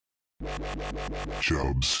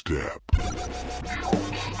Chub Step.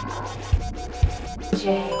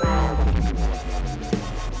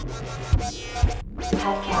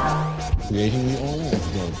 Creating the oil of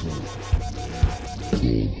judgment.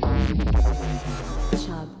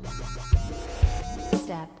 Chub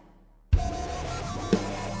Step.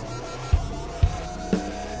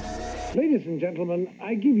 Ladies and gentlemen,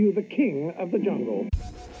 I give you the king of the jungle.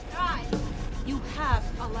 Guy, you have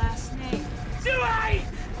a last name. Do I?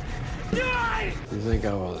 You think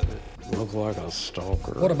I would look like a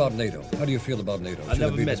stalker? What about NATO? How do you feel about NATO? I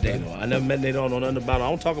never met NATO. I never met NATO. I don't know nothing about it. I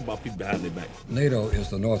don't talk about people behind their back. NATO is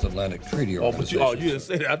the North Atlantic Treaty Oh, but Organization. you didn't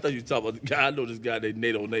say that. I thought you were talking about the guy. I know this guy named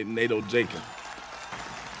NATO Jenkins.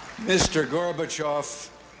 Mr. Gorbachev,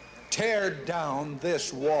 tear down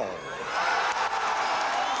this wall.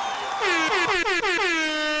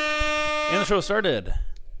 And the show started.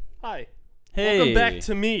 Hi. Hey. Welcome back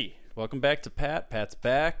to me. Welcome back to Pat. Pat's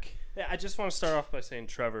back. Yeah, I just want to start off by saying,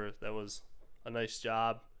 Trevor, that was a nice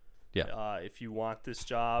job. Yeah. If you want this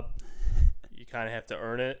job, you kind of have to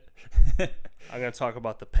earn it. I'm going to talk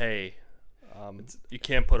about the pay. You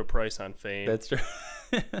can't put a price on fame. That's true.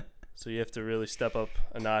 So you have to really step up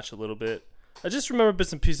a notch a little bit. I just remember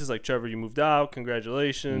bits and pieces like, Trevor, you moved out.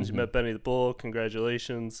 Congratulations. You met Benny the Bull.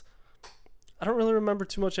 Congratulations. I don't really remember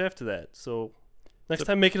too much after that. So next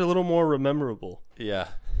time, make it a little more memorable. Yeah.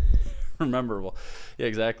 Rememberable. Yeah,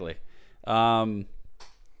 exactly. That's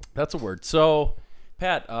a word. So,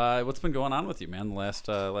 Pat, what's been going on with you, man, the last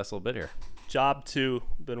little bit here? Job 2.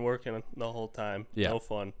 Been working the whole time. Yeah. No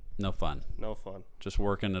fun. No fun. No fun. Just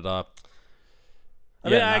working it up. I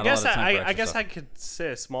mean, I guess I could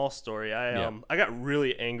say a small story. I got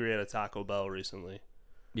really angry at a Taco Bell recently.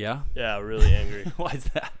 Yeah? Yeah, really angry. Why is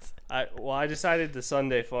that? I decided the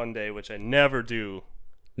Sunday Fun Day, which I never do.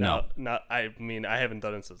 No. I haven't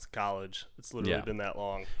done it since college. It's literally been that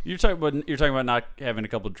long. You're talking about not having a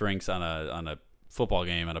couple drinks on a football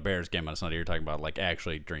game and a Bears game on a Sunday. You're talking about like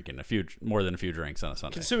actually drinking more than a few drinks on a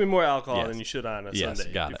Sunday. Consuming more alcohol than you should on a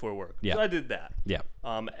Sunday before work. Yeah. So I did that. Yeah.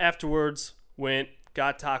 Afterwards,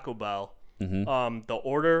 got Taco Bell. The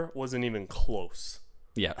order wasn't even close.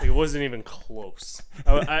 Yeah. Like, it wasn't even close.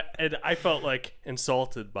 I felt like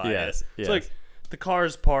insulted by it. It's like the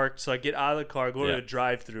car's parked, so I get out of the car, go to the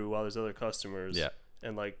drive-thru while there's other customers. Yeah.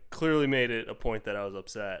 And like clearly made it a point that I was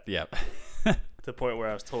upset. Yeah. To the point where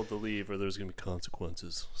I was told to leave or there was gonna be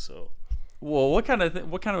consequences. So well, what kind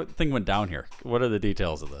of thing went down here? What are the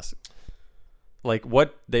details of this? Like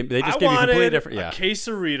what they just gave you completely different a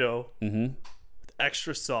quesarito with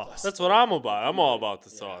extra sauce. That's what I'm about. I'm all about the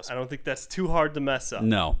sauce. I don't think that's too hard to mess up.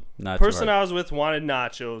 No, not person too hard. I was with wanted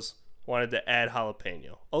nachos, wanted to add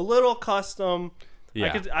jalapeno. A little custom.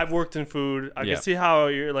 Yeah. I've worked in food. I can see how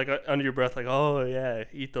you're like under your breath, like, oh yeah,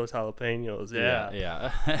 eat those jalapenos.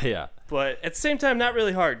 Yeah. Yeah. But at the same time, not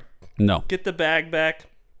really hard. No. Get the bag back.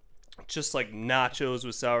 Just like nachos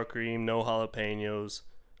with sour cream, no jalapenos,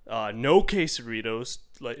 no quesaritos.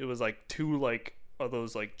 Like it was like two like of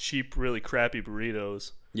those like cheap, really crappy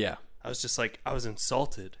burritos. Yeah. I was just like, I was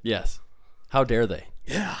insulted. Yes. How dare they?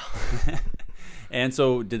 Yeah. And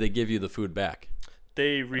so, did they give you the food back?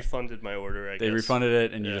 They refunded my order, I guess. They refunded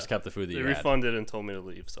it, and you just kept the food that you had. They refunded and told me to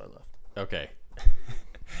leave, so I left. Okay.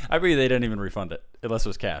 I bet they didn't even refund it, unless it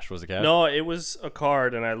was cash. Was it cash? No, it was a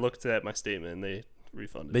card, and I looked at my statement, and they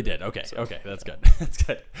refunded They it. did. Okay, So, okay, that's good. That's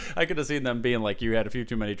good. I could have seen them being like, you had a few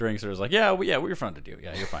too many drinks, or it was like, we refunded you.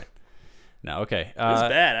 Yeah, you're fine. No, okay. It was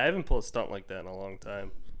bad. I haven't pulled a stunt like that in a long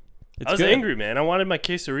time. I was good. angry, man. I wanted my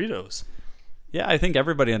quesaritos. Yeah, I think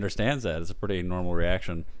everybody understands that. It's a pretty normal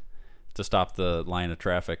reaction to stop the line of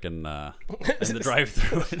traffic and in the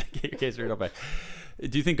drive-thru and get your quesarito back.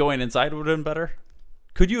 Do you think going inside would have been better?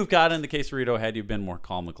 Could you have gotten the quesarito had you been more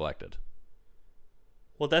calm and collected?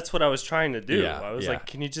 Well, that's what I was trying to do. Yeah, I was yeah. like,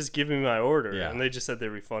 can you just give me my order? Yeah. And they just said they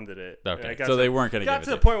refunded it. Okay, so they weren't going to give it got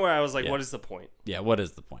to the point where I was like, what is the point? Yeah, what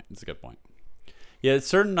is the point? It's a good point. Yeah, it's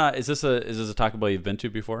certain. Is this a Taco Bell you've been to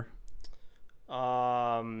before?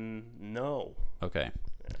 No. Okay.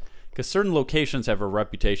 Because certain locations have a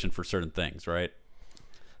reputation for certain things, right?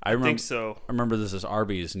 I think so. I remember there's this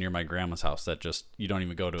Arby's near my grandma's house that just you don't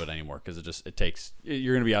even go to it anymore because it takes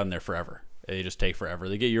you're going to be out in there forever. They just take forever.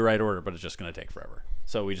 They get your right order, but it's just going to take forever.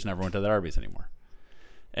 So we just never went to that Arby's anymore.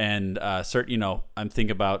 And I'm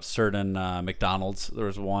thinking about certain McDonald's. There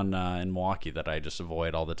was one in Milwaukee that I just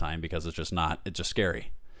avoid all the time because it's just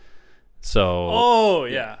scary. So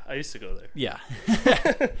I used to go there. Yeah.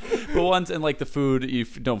 But once and like the food you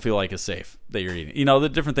don't feel like is safe that you're eating. The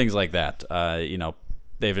different things like that.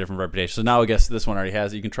 They have a different reputation. So now I guess this one already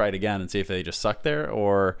has. You can try it again and see if they just suck there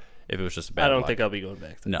or if it was just bad. I don't luck. think I'll be going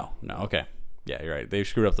back there. No. Okay. Yeah, you're right. They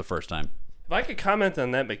screwed up the first time. If I could comment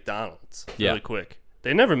on that McDonald's Yeah. really quick.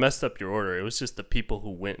 They never messed up your order. It was just the people who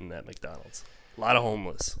went in that McDonald's. A lot of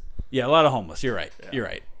homeless. Yeah, a lot of homeless. You're right. You're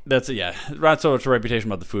right. That's not so much a reputation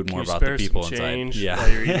about the food, more Can you about the spare people some inside. change Yeah, while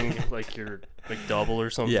you're eating like your McDouble or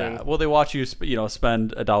something. yeah. Well, they watch you, spend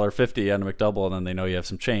 $1.50 on a McDouble, and then they know you have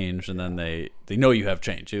some change, and then they know you have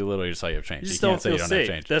change. You literally just saw you have change. You just can't don't say feel you don't safe.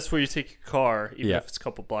 have change. That's where you take your car, even Yeah. if it's a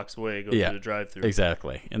couple blocks away, go Yeah, through the drive-through.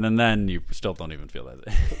 exactly. And then you still don't even feel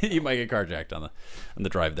that. You might get carjacked on the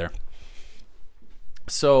drive there.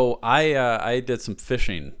 So I did some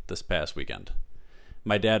fishing this past weekend.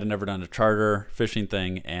 My dad had never done a charter fishing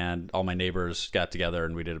thing, and all my neighbors got together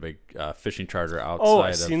and we did a big fishing charter outside. Oh,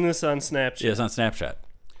 I've seen this on Snapchat. Yeah, it's on Snapchat.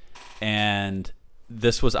 And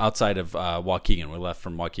this was outside of Waukegan. We left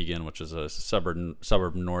from Waukegan, which is a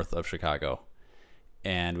suburb north of Chicago,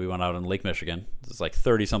 and we went out on Lake Michigan. It's like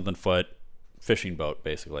 30-something foot fishing boat,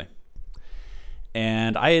 basically.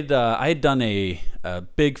 And I had done a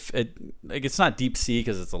big, it's not deep sea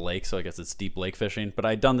because it's a lake, so I guess it's deep lake fishing. But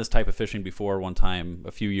I'd done this type of fishing before one time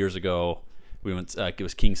a few years ago. We went, it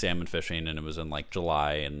was king salmon fishing, and it was in like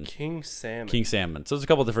July. And King salmon. King salmon. So there's a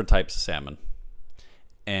couple different types of salmon,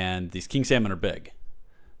 and these king salmon are big.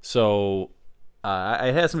 So I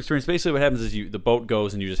had some experience. Basically, what happens is the boat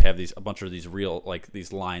goes and you just have a bunch of these real, like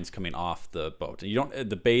these lines coming off the boat. And you don't,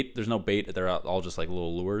 the bait, there's no bait. They're all just like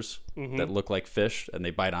little lures that look like fish, and they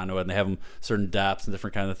bite onto it, and they have them certain depths and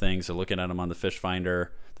different kind of things. So looking at them on the fish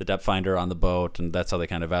finder, the depth finder on the boat, and that's how they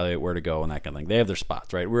kind of evaluate where to go and that kind of thing. They have their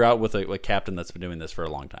spots, right? We're out with a captain that's been doing this for a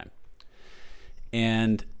long time.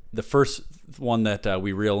 And the first one that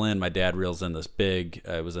we reel in, my dad reels in this big,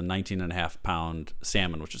 it was a 19.5-pound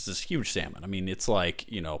salmon, which is this huge salmon. I mean, it's like,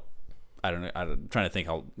 I don't know, I'm trying to think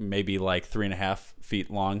how, maybe like 3.5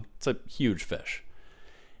 feet long. It's a huge fish.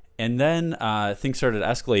 And then things started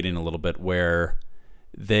escalating a little bit where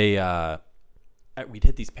we'd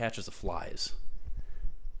hit these patches of flies.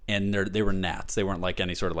 And they were gnats. They weren't like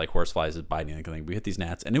any sort of like horse flies that biting anything. We hit these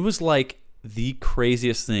gnats, and it was like the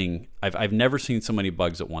craziest thing. I've never seen so many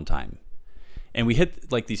bugs at one time. And we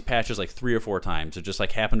hit like these patches like 3 or 4 times. It just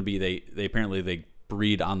like happened to be they apparently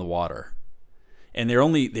breed on the water. And they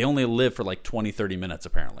only live for like 20-30 minutes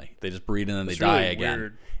apparently. They just breed and then they die really again.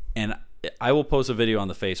 weird. And I will post a video on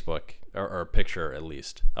the Facebook or a picture at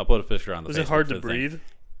least. I'll put a picture on the Facebook. Was it hard for to the thing. breathe?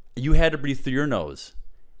 You had to breathe through your nose.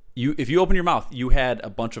 If you open your mouth, you had a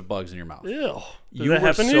bunch of bugs in your mouth. Ew. Did You that were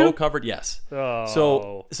happen to so you? covered, yes.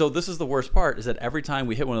 Oh. So this is the worst part, is that every time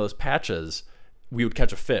we hit one of those patches, we would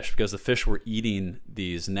catch a fish because the fish were eating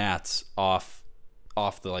these gnats off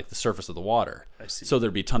the surface of the water. I see. So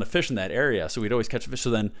there'd be a ton of fish in that area. So we'd always catch a fish. So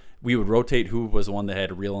then we would rotate who was the one that had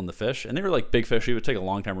to reel in the fish, and they were like big fish. It would take a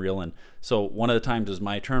long time to reel in. So one of the times was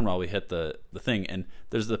my turn while we hit the thing, and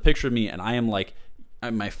there's the picture of me, and I am like,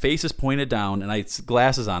 my face is pointed down, and I had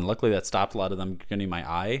glasses on. Luckily, that stopped a lot of them getting my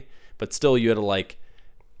eye. But still, you had to like,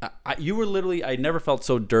 you were literally. I never felt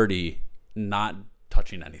so dirty, not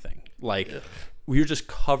touching anything. Like we were just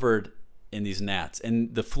covered in these gnats,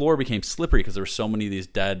 and the floor became slippery because there were so many of these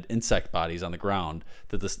dead insect bodies on the ground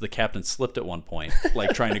that the captain slipped at one point,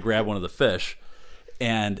 like trying to grab one of the fish,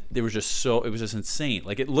 and it was just insane.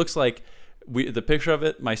 Like it looks like. The picture of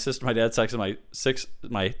it, my dad texted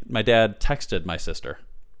my sister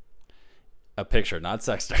a picture, not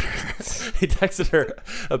sexted her. He texted her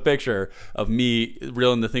a picture of me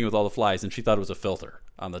reeling the thing with all the flies, and she thought it was a filter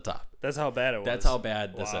on the top. That's how bad it was. That's how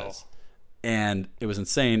bad this Wow. is. And it was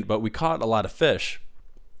insane, but we caught a lot of fish.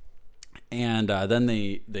 And then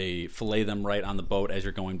they fillet them right on the boat as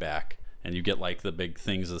you're going back, and you get like the big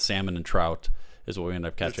things, the salmon and trout is what we end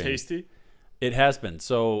up Is it catching. tasty? It has been.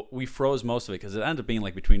 So we froze most of it because it ended up being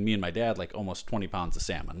like between me and my dad, like almost 20 pounds of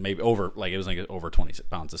salmon, maybe over 20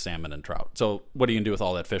 pounds of salmon and trout. So what are you gonna do with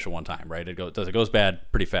all that fish at one time, right? It goes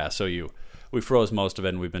bad pretty fast. So we froze most of it,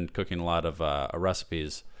 and we've been cooking a lot of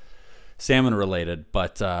recipes, salmon related.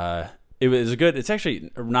 But it's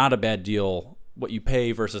actually not a bad deal. What you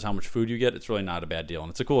pay versus how much food you get, it's really not a bad deal,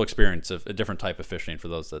 and it's a cool experience of a different type of fishing for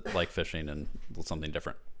those that like fishing and something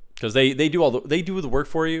different. Because they do the work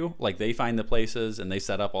for you. Like they find the places and they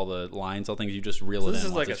set up all the lines, all things. You just reel it in. This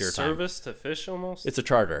is once like a it's your service to fish almost? It's a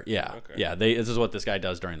charter, yeah. Okay. Yeah, this is what this guy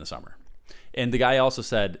does during the summer. And the guy also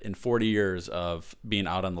said in 40 years of being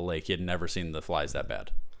out on the lake, he had never seen the flies that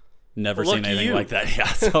bad. Never Well, seen lucky anything you. like that. Yeah,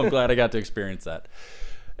 so I'm glad I got to experience that.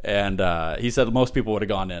 And he said most people would have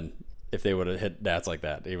gone in if they would have hit gnats like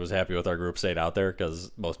that. He was happy with our group stayed out there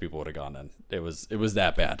because most people would have gone in. It was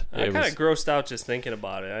that bad. I'm kind of grossed out just thinking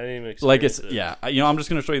about it. I didn't even experience like it's it. yeah. I'm just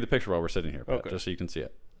gonna show you the picture while we're sitting here, Pat, Okay. just so you can see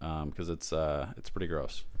it, because it's pretty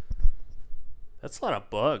gross. That's a lot of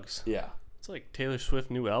bugs. Yeah, It's like Taylor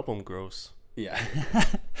Swift new album gross. Yeah.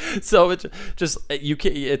 So it's just you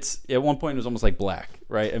can't. It's at one point it was almost like black,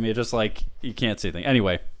 right? I mean, it's just like you can't see anything.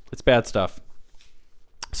 Anyway, it's bad stuff.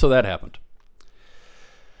 So that happened.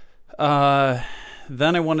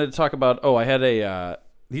 Then I wanted to talk about. I had a.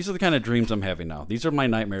 These are the kind of dreams I'm having now. These are my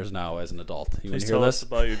nightmares now as an adult. You want to hear Tell this? us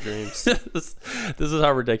about your dreams. this is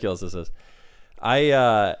how ridiculous this is.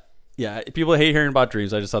 People hate hearing about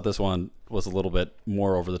dreams. I just thought this one was a little bit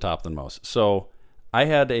more over the top than most. So I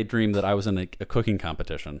had a dream that I was in a cooking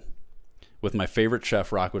competition with my favorite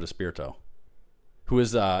chef, Rocco DiSpirito, who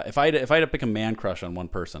is if I had to pick a man crush on one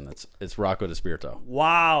person, it's Rocco DiSpirito.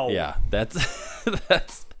 Wow. Yeah, that's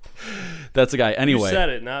the guy. Anyway, you said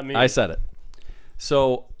it, not me. I said it.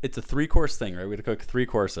 So it's a 3-course thing, right? We had to cook 3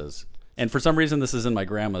 courses, and for some reason, this is in my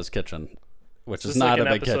grandma's kitchen, which is not like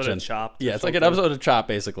a big episode kitchen. Of Chopped yeah, it's like an episode of Chopped,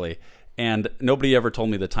 basically. And nobody ever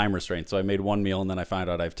told me the time restraint, so I made one meal, and then I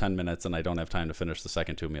found out I have 10 minutes, and I don't have time to finish the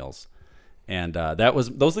second 2 meals. And those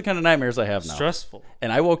are the kind of nightmares I have now. Stressful.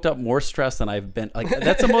 And I woke up more stressed than I've been. Like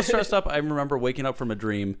that's the most stressed up I remember waking up from a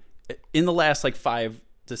dream in the last 5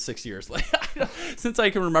 to 6 years. Like since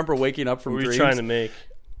I can remember waking up from What were dreams. you trying to make?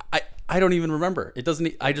 I don't even remember. It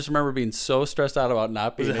doesn't. I just remember being so stressed out about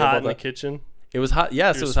not being Was it able hot to. in the kitchen? It was hot.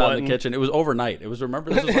 Yes, You're it was hot in sweating? the kitchen. It was overnight. It was this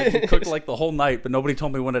was like you cooked like the whole night, but nobody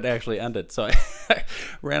told me when it actually ended. So I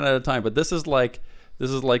ran out of time. But this is like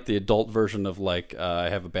the adult version of I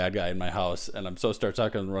have a bad guy in my house and I'm so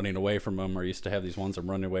stuck and running away from him. Or I used to have these ones I'm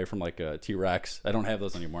running away from like a T-Rex. I don't have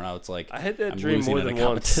those anymore. Now it's like I had that I'm dream losing more in a than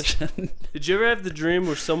once. competition. Did you ever have the dream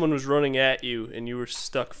where someone was running at you and you were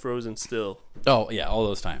stuck frozen still? Oh yeah, all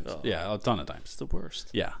those times. Yeah, a ton of times. It's the worst.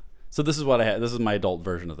 Yeah. So this is what I had. This is my adult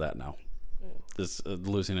version of that now. This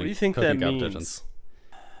losing. What do you think that means?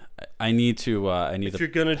 I need to. If you're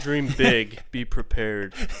gonna dream big, be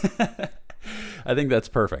prepared. I think that's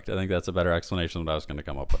perfect. I think that's a better explanation than what I was going to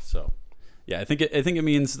come up with. So, yeah, I think it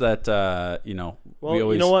means that Well, we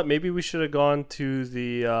always. you know what? Maybe we should have gone to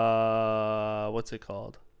the what's it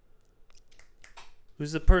called?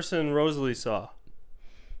 Who's the person Rosalie saw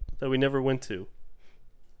that we never went to?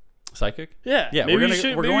 Psychic? Yeah, yeah. maybe We're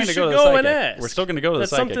going to go to the and psychic. ask. We're still going to go to That's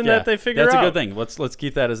the psychic. something yeah. that they figure That's out. a good thing. Let's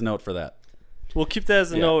keep that as a note for that. We'll keep that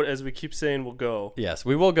as a Yeah. note as we keep saying we'll go. Yes,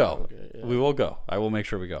 we will go. Okay, yeah. We will go. I will make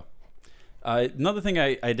sure we go. Another thing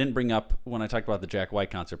I didn't bring up when I talked about the Jack White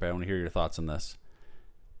concert, but I want to hear your thoughts on this.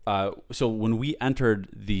 So when we entered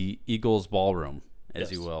the Eagles Ballroom,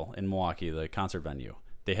 as you will, in Milwaukee, the concert venue,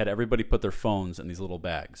 they had everybody put their phones in these little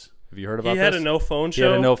bags. Have you heard about this? He had a no phone show? He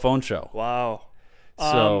had a no phone show. Wow.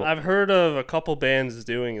 So I've heard of a couple bands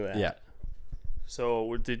doing that. yeah.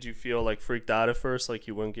 So did you feel freaked out at first, like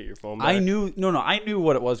you wouldn't get your phone back? I knew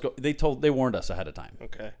what it was. They warned us ahead of time.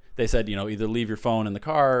 Okay. They said, either leave your phone in the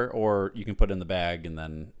car or you can put it in the bag and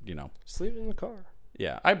then, Just leave it in the car.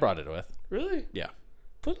 Yeah, I brought it with. Really? Yeah.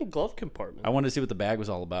 Put it in the glove compartment. I wanted to see what the bag was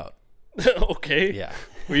all about. Okay. Yeah.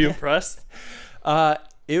 Were you impressed?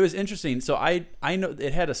 It was interesting. So I know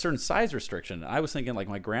it had a certain size restriction. I was thinking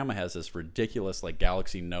my grandma has this ridiculous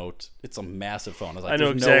Galaxy Note. It's a massive phone. I was like, I know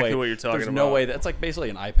there's exactly no way, what you're talking there's about. no way that's basically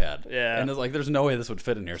an iPad. Yeah. And it's there's no way this would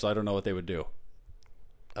fit in here. So I don't know what they would do.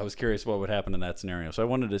 I was curious what would happen in that scenario. So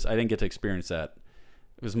I didn't get to experience that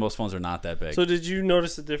because most phones are not that big. So did you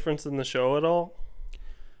notice a difference in the show at all?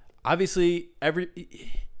 Obviously,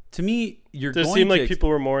 to me, you're Did it going seem to like people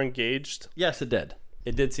were more engaged? Yes, it did.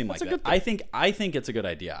 It did seem That's like a that. good thing. I think it's a good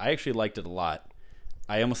idea. I actually liked it a lot.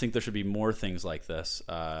 I almost think there should be more things like this,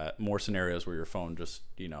 more scenarios where your phone just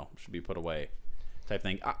should be put away, type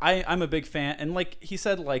thing. I'm a big fan, and he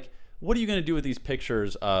said, what are you going to do with these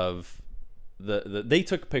pictures of they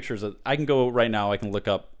took pictures of, I can go right now, I can look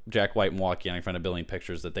up Jack White Milwaukee and I can find a billion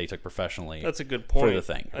pictures that they took professionally. That's a good point. For the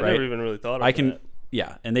thing, I right? never even really thought of that.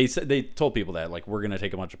 Yeah, and they told people that we're gonna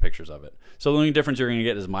take a bunch of pictures of it. So the only difference you're gonna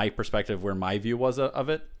get is my perspective, where my view was of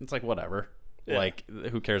it. It's whatever. Yeah.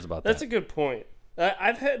 Who cares about That's that? a good point.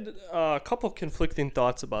 I've had a couple conflicting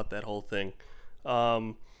thoughts about that whole thing.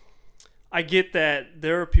 I get that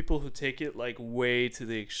there are people who take it way to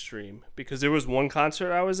the extreme, because there was one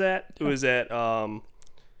concert I was at. It was at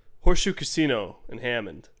Horseshoe Casino in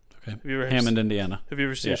Hammond. Okay. Have you ever Hammond, Indiana. Have you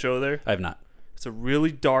ever seen a show there? I have not. It's a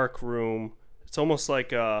really dark room. It's almost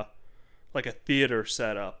like a theater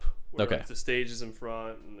setup. Where Okay. the stage is in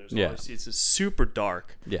front and there's Yeah. all the seats. It's super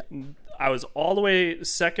dark. Yeah. I was all the way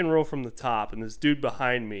second row from the top, and this dude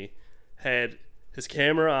behind me had his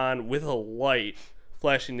camera on with a light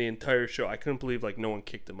flashing the entire show. I couldn't believe no one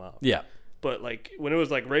kicked him out. Yeah. But when it was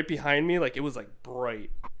right behind me, it was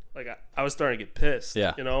bright. I was starting to get pissed.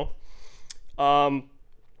 Yeah.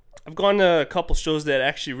 I've gone to a couple shows that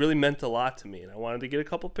actually really meant a lot to me, and I wanted to get a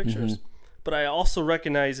couple pictures. but I also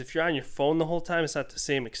recognize if you're on your phone the whole time, it's not the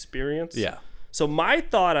same experience. Yeah. So my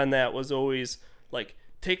thought on that was always like,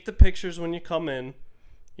 take the pictures when you come in,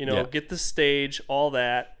 get the stage, all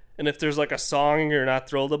that. And if there's like a song you're not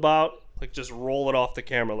thrilled about, like just roll it off the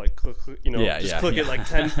camera, like, click, click it like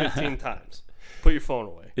 10, 15 times. Put your phone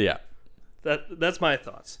away. Yeah. That's my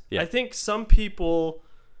thoughts. Yeah. I think some people,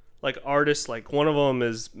 like artists, like one of them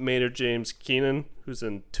is Maynard James Keenan, who's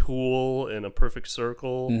in Tool and A Perfect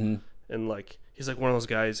Circle. Mm-hmm. And like, he's like one of those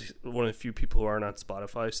guys, one of the few people who aren't on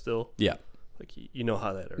Spotify still. Yeah. Like, you know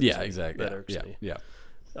how that irks Yeah, me. exactly. That irks me. Yeah.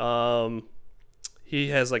 He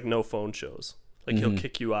has like no phone shows. Like he'll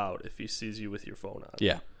kick you out if he sees you with your phone on.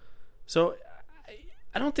 Yeah. So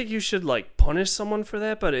I don't think you should like punish someone for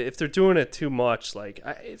that, but if they're doing it too much, like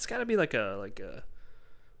it's got to be like a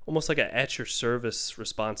almost like a at your service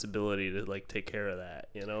responsibility to like take care of that,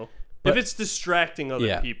 But, if it's distracting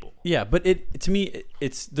other people. Yeah, but to me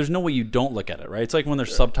it's there's no way you don't look at it, right? It's like when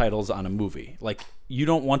there's subtitles on a movie. Like you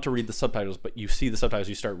don't want to read the subtitles, but you see the subtitles,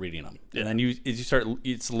 you start reading them. Yeah. And then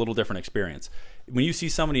it's a little different experience. When you see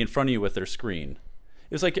somebody in front of you with their screen,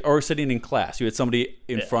 it's like, or sitting in class, you had somebody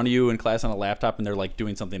in front of you in class on a laptop and they're like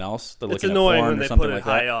doing something else. They're it's looking annoying at porn when or they something put it like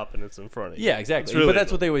high that. up and it's in front of you. Yeah, exactly. Really but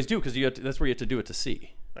that's what they always do because that's where you have to do it to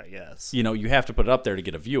see. I guess. You have to put it up there to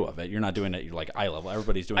get a view of it. You're not doing it. You're like eye level.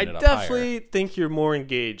 Everybody's doing it up I definitely think you're more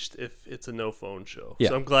engaged if it's a no phone show. Yeah.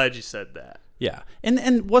 So I'm glad you said that. Yeah,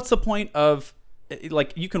 and what's the point of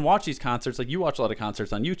like you can watch these concerts, like you watch a lot of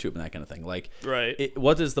concerts on YouTube and that kind of thing. Like, right?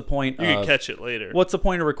 What is the point? You can catch it later. What's the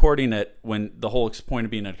point of recording it when the whole point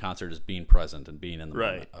of being at a concert is being present and being in the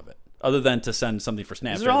moment of it? Other than to send something for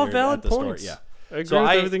Snapchat. These are all valid at the points. Store. Yeah, I agree with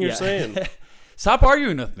everything you're saying. Stop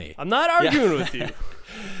arguing with me. I'm not arguing with you.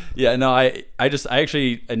 Yeah, no, I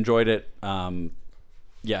actually enjoyed it.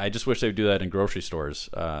 I just wish they would do that in grocery stores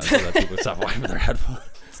so that people would stop walking with their headphones.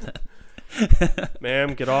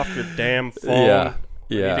 Ma'am, get off your damn phone. Yeah.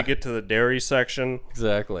 We need to get to the dairy section.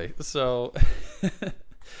 Exactly. So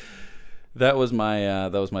that was my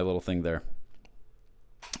little thing there.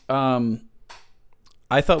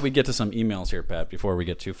 I thought we'd get to some emails here, Pat, before we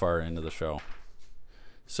get too far into the show.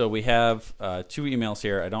 So we have 2 emails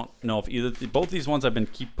here. I don't know if both these ones I've been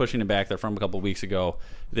keep pushing it back. They're from a couple of weeks ago.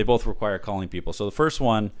 They both require calling people. So the first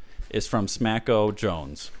one is from Smacko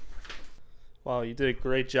Jones. Wow, you did a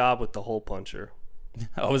great job with the hole puncher.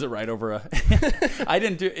 Oh, was it right over a... I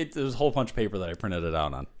didn't do it. It was a whole bunch of paper that I printed it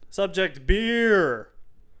out on. Subject, beer.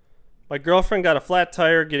 My girlfriend got a flat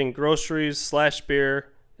tire getting groceries /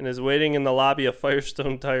 beer and is waiting in the lobby of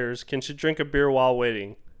Firestone Tires. Can she drink a beer while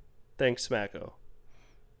waiting? Thanks, Smacko.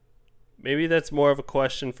 Maybe that's more of a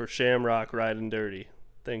question for Shamrock Riding Dirty.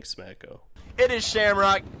 Thanks, Smacko. It is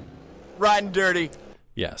Shamrock Riding Dirty.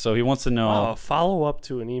 Yeah, so he wants to know... follow up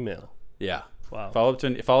to an email. Yeah. Wow. Follow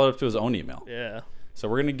up to his own email. Yeah. So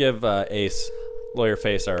we're gonna give Ace, Lawyer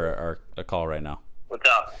Face, a call right now. What's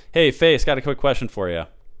up? Hey, Face, got a quick question for you.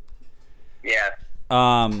 Yeah.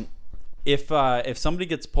 If somebody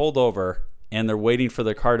gets pulled over and they're waiting for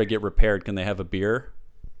their car to get repaired, can they have a beer?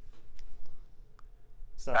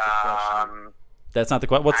 It's not the question. That's not the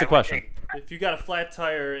question. What's the question? If you got a flat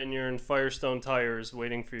tire and you're in Firestone Tires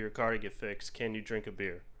waiting for your car to get fixed, can you drink a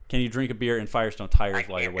beer? Can you drink a beer in Firestone Tires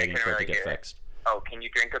while you're waiting for it to get fixed? Oh, can you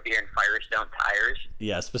drink a beer in Firestone Tires?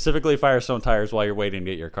 Yeah, specifically Firestone Tires while you're waiting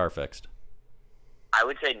to get your car fixed. I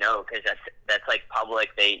would say no, because that's like public.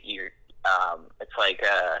 It's like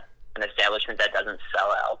an establishment that doesn't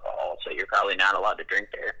sell alcohol, so you're probably not allowed to drink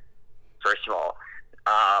there. First of all,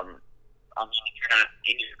 I mean, if you're not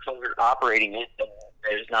in your car operating it, then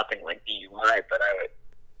there's nothing like DUI. But I would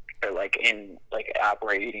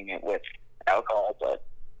operating it with alcohol, but.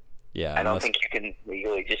 Yeah, I don't think you can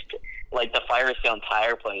legally just like the Firestone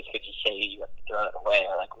Tire place could just say you have to throw it away.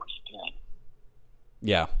 Or like, what are you doing?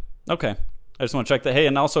 Yeah. Okay. I just want to check that. Hey,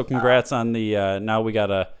 and also congrats on the now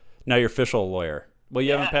you're official lawyer. Well,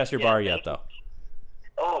 you haven't passed your bar yet, though.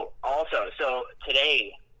 Oh, also, so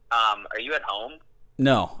today, are you at home?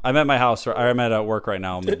 No, I'm at my house. I'm at work right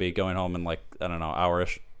now. I'm gonna be going home in like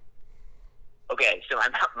hour-ish. Okay, so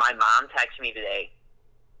my mom texted me today.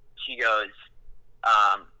 She goes,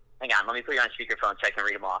 hang on, let me put you on speakerphone so I can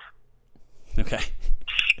read them off. Okay.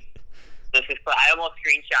 I almost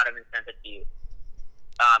screenshot them and sent it to you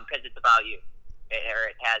because it's about you,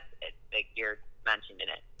 or you're mentioned in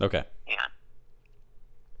it. Okay. Hang on.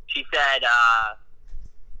 She said, "Hi,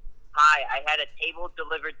 I had a table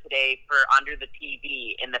delivered today for under the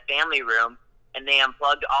TV in the family room, and they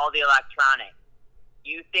unplugged all the electronics.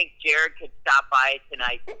 You think Jared could stop by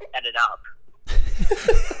tonight to set it up?"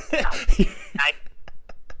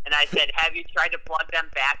 And I said, have you tried to plug them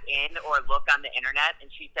back in or look on the internet? And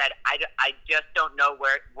she said, I just don't know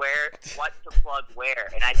what to plug where.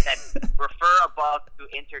 And I said, refer above to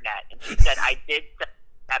internet. And she said, I did set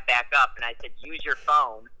that back up. And I said, use your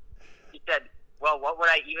phone. She said, well, what would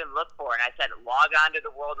I even look for? And I said, log on to the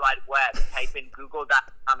World Wide Web, type in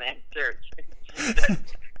google.com and search.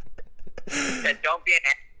 She said, don't be an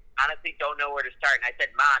ass. Honestly, don't know where to start. And I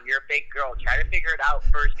said, Mom, you're a big girl. Try to figure it out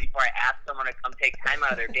first before I ask someone to come take time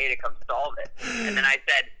out of their day to come solve it. And then I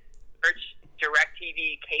said, search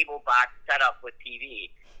DirecTV cable box setup with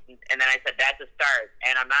TV. And then I said, that's a start.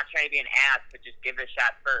 And I'm not trying to be an ass, but just give it a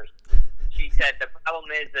shot first. She said, the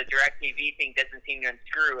problem is the DirecTV thing doesn't seem to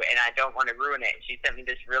unscrew, and I don't want to ruin it. And she sent me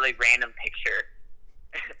this really random picture.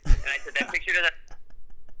 And I said, that picture doesn't...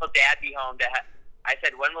 Will Dad be home to... I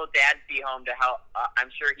said, when will Dad be home to help?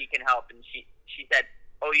 I'm sure he can help. And she said,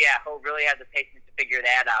 oh, yeah, he'll really have the patience to figure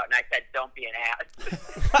that out. And I said, don't be an ass.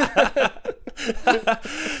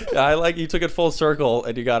 Yeah, I like you took it full circle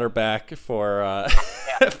and you got her back for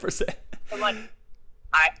for saying. Like,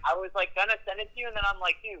 I was like gonna send it to you, and then I'm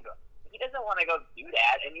like, dude, he doesn't want to go do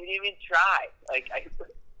that, and you didn't even try. Like,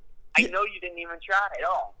 I know you didn't even try at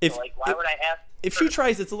all. So, like, why would I ask? If she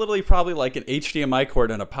tries, it's literally probably like an HDMI cord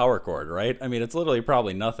and a power cord, right? I mean, it's literally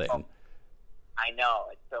probably nothing. Oh, I know.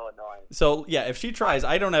 It's so annoying. So, yeah, if she tries,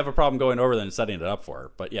 I don't have a problem going over there and setting it up for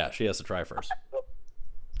her. But, yeah, she has to try first.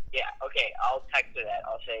 Yeah, okay. I'll text her that.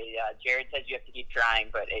 I'll say, Jared says you have to keep trying,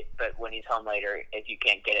 but when he's home later, if you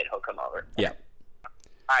can't get it, he'll come over. Yeah.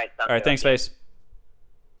 All right. All right, thanks, Face.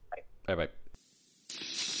 Bye-bye.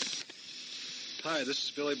 Hi, this is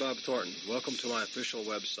Billy Bob Thornton. Welcome to my official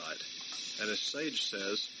website. And as Sage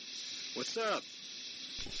says, what's up?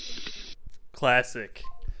 Classic.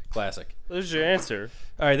 There's your answer.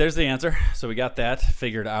 All right, there's the answer. So we got that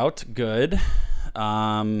figured out. Good.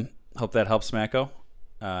 Hope that helps, Smacko.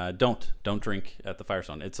 Don't drink at the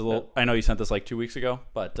Firestone. It's a little. I know you sent this like 2 weeks ago,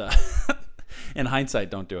 but in hindsight,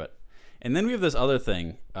 don't do it. And then we have this other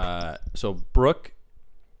thing. So Brooke,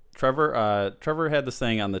 Trevor had this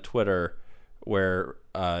thing on the Twitter where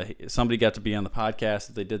somebody got to be on the podcast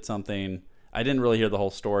if they did something. I didn't really hear the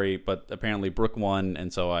whole story, but apparently Brooke won,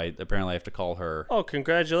 and so I have to call her. Oh,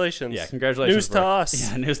 congratulations. Yeah, congratulations, News Brooke. to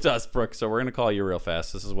us. Yeah, news to us, Brooke. So we're going to call you real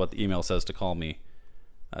fast. This is what the email says to call me,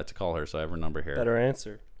 to call her, so I have her number here. Better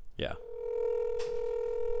answer. Yeah.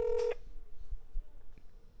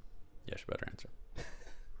 Yeah, she better answer.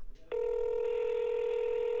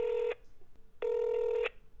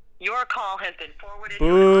 Your call has been forwarded.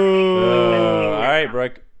 Boo. All right,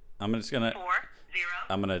 Brooke. I'm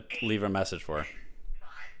gonna leave a message for her.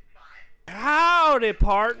 Howdy,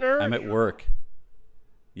 partner. I'm at work.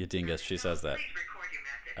 You dingus. She says that.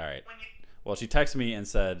 All right. Well, she texted me and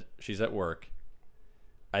said she's at work.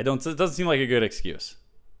 It doesn't seem like a good excuse,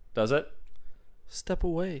 does it? Step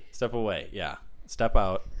away. Step away. Yeah. Step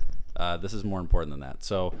out. This is more important than that.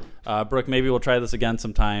 So, Brooke, maybe we'll try this again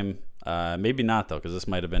sometime. Maybe not, though, because this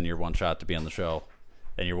might have been your one shot to be on the show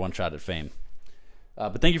and your one shot at fame.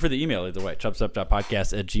 But thank you for the email either way.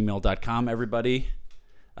 chubstep.podcast@gmail.com, everybody.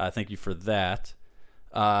 Thank you for that.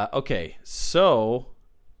 Okay, so,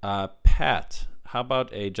 Pat, how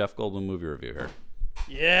about a Jeff Goldblum movie review here?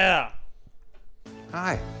 Yeah.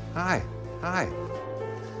 Hi.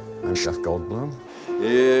 I'm Jeff Goldblum.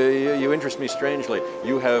 You interest me strangely.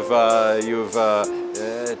 You've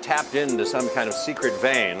tapped into some kind of secret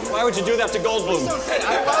vein. Why would you do that to Goldblum?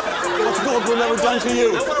 What's Goldblum ever done to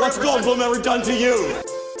you? What's Goldblum ever done to you?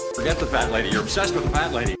 Forget the fat lady. You're obsessed with the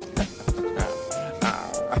fat lady.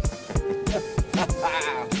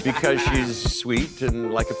 Because she's sweet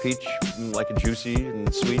and like a peach, and like a juicy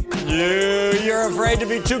and sweet. You're afraid to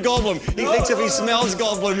be too Goldblum. He thinks if he smells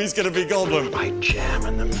Goldblum, he's going to be Goldblum. By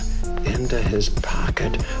jamming them into his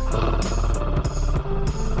pocket.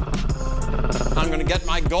 I'm going to get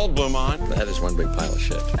my Goldblum on. That is one big pile of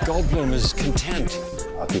shit. Goldblum is content.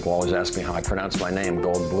 People always ask me how I pronounce my name,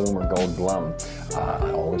 Goldblum or Goldblum.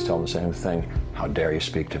 I always tell them the same thing. How dare you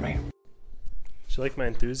speak to me? Did you like my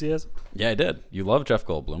enthusiasm? Yeah, I did. You love Jeff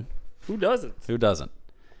Goldblum. Who doesn't? Who doesn't?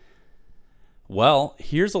 Well,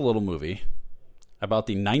 here's a little movie about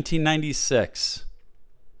the 1996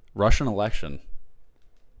 Russian election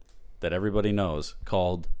that everybody knows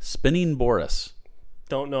called Spinning Boris.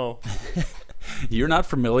 Don't know. You're not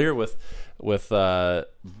familiar with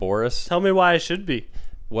Boris? Tell me why I should be.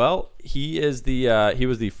 Well, he was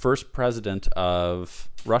the first president of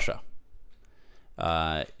Russia,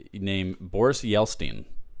 named Boris Yeltsin.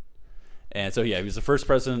 And so, yeah, he was the first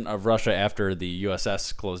president of Russia after the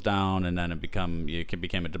USS closed down, and then it became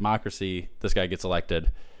a democracy. This guy gets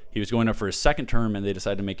elected. He was going up for his second term, and they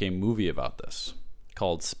decided to make a movie about this.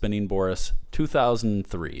 called Spinning Boris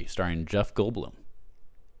 2003, starring Jeff Goldblum.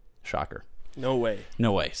 Shocker. No way.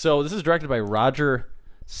 No way. So this is directed by Roger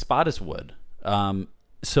Spottiswoode.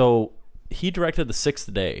 So he directed The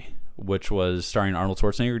Sixth Day, which was starring Arnold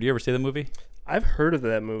Schwarzenegger. Do you ever see the movie? I've heard of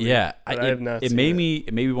that movie. Yeah, but I have not. It made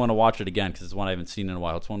me want to watch it again because it's one I haven't seen in a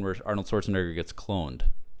while. It's one where Arnold Schwarzenegger gets cloned,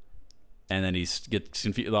 and then gets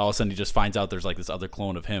confused. All of a sudden, he just finds out there's like this other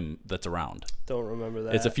clone of him that's around. Don't remember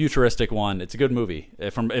that. It's a futuristic one. It's a good movie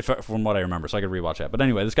from what I remember, so I could rewatch that. But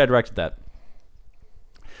anyway, this guy directed that.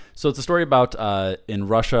 So it's a story about in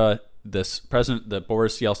Russia, this president that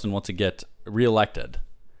Boris Yeltsin wants to get reelected,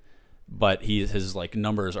 but his like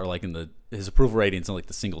numbers are like his approval ratings in like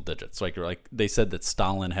the single digits. So like they said that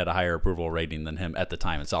Stalin had a higher approval rating than him at the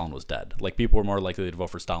time, and Stalin was dead. Like people were more likely to vote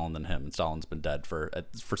for Stalin than him, and Stalin's been dead for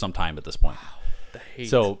some time at this point. Wow, the hate.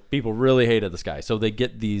 So people really hated this guy. So they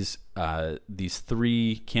get these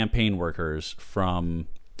 3 campaign workers from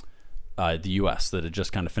the U.S. that had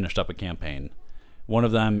just kind of finished up a campaign. One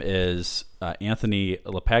of them is Anthony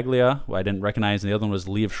LaPaglia, who I didn't recognize, and the other one was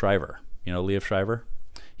Liev Schreiber. You know Liev Schreiber?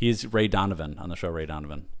 He's Ray Donovan on the show Ray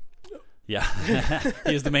Donovan. Yeah,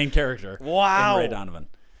 he's the main character. Wow. In Ray Donovan.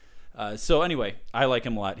 So anyway, I like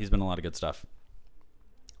him a lot. He's been in a lot of good stuff.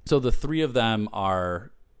 So the 3 of them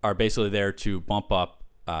are basically there to bump up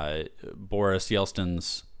Boris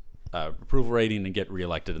Yeltsin's approval rating and get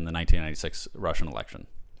reelected in the 1996 Russian election.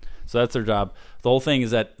 So that's their job. The whole thing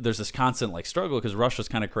is that there's this constant like struggle because Russia's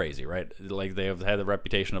kind of crazy, right? Like they have had the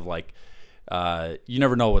reputation of like you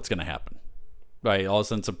never know what's going to happen, right? All of a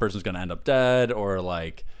sudden, some person's going to end up dead, or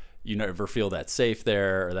like you never feel that safe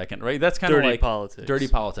there, or that kind. Right? That's kind of like politics. Dirty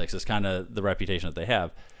politics is kind of the reputation that they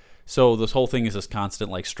have. So this whole thing is this constant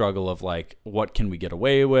like struggle of like what can we get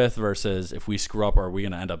away with versus if we screw up, are we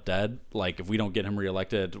going to end up dead? Like if we don't get him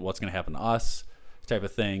reelected, what's going to happen to us? Type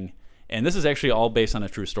of thing. And this is actually all based on a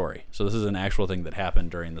true story. So this is an actual thing that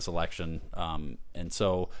happened during this election. And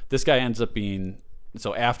so this guy ends up being...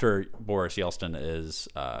 So after Boris Yeltsin is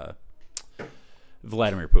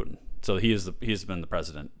Vladimir Putin. So he's been the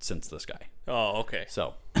president since this guy. Oh, okay.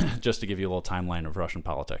 So just to give you a little timeline of Russian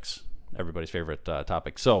politics, everybody's favorite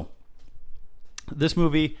topic. So this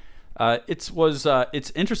movie, it's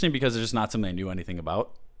interesting because it's just not something I knew anything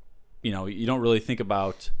about. You know, you don't really think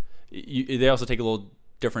about... they also take a little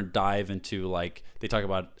different dive into like they talk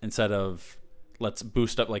about instead of let's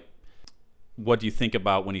boost up like what do you think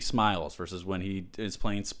about when he smiles versus when he is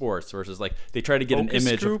playing sports versus like they try to get focus an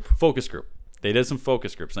image group? Of focus group. They did some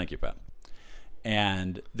focus groups. Thank you, Pat.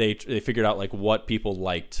 And they figured out like what people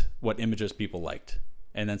liked, what images people liked,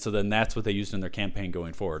 and then that's what they used in their campaign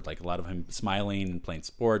going forward. Like a lot of him smiling and playing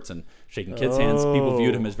sports and shaking kids' hands. People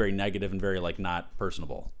viewed him as very negative and very like not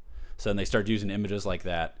personable. So then they started using images like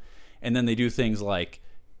that, and then they do things like.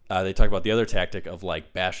 They talk about the other tactic of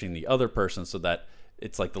like bashing the other person so that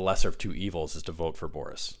it's like the lesser of 2 evils is to vote for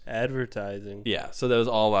Boris. Advertising. Yeah, so that was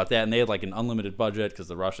all about that, and they had like an unlimited budget because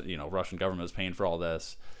the Russian government was paying for all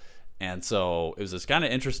this, and so it was this kind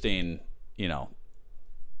of interesting, it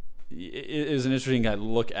was an interesting kind of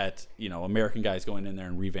look at American guys going in there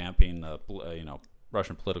and revamping the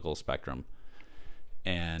Russian political spectrum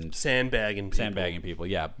and sandbagging people.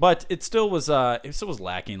 Yeah, but it still was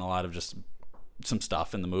lacking a lot of just. Some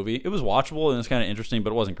stuff in the movie. It was watchable and it was kind of interesting, but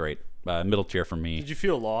it wasn't great. Middle tier for me. Did you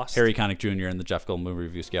feel lost? Harry Connick Jr. in the Jeff Goldblum movie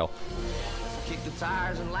review scale. Kick the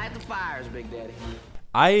tires and light the fires, Big Daddy.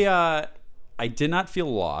 I did not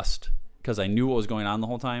feel lost because I knew what was going on the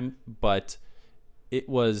whole time, but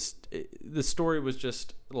the story was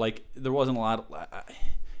just like there wasn't a lot.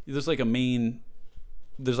 There's like a main.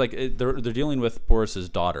 There's like they're dealing with Boris's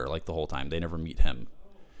daughter like the whole time. They never meet him,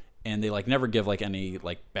 and they like never give like any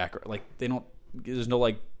like background. Like they don't. There's no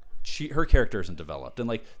like her character isn't developed, and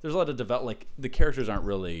like there's a lot of like the characters aren't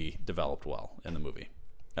really developed well in the movie.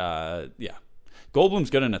 Yeah, Goldblum's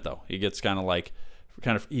good in it though. He gets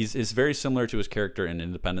he's very similar to his character in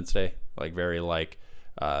Independence Day, like very like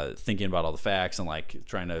thinking about all the facts and like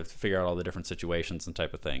trying to figure out all the different situations and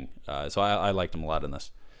type of thing. So I liked him a lot in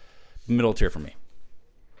this. Middle tier for me.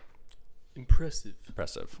 Impressive.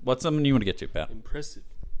 What's something you want to get to, Pat? Impressive.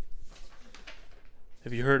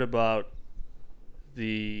 Have you heard about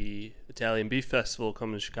the Italian Beef Festival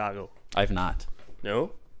coming to Chicago? I've not.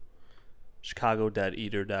 No?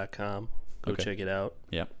 Chicago.eater.com. Go check it out.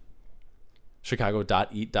 Yep.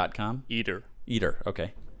 Chicago.eat.com? Eater.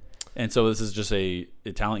 Okay. And so this is just a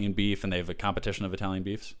Italian beef, and they have a competition of Italian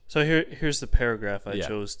beefs? So here's the paragraph I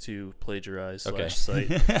chose to plagiarize /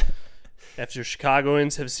 cite. After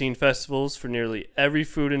Chicagoans have seen festivals for nearly every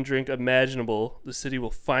food and drink imaginable, the city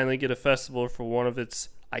will finally get a festival for one of its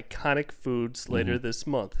iconic foods later this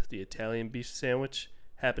month. The Italian beef sandwich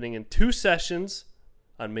happening in 2 sessions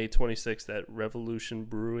on May 26th at Revolution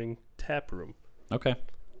Brewing Tap Room. Okay.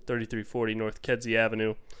 3340 North Kedzie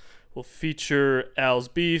Avenue. Will feature Al's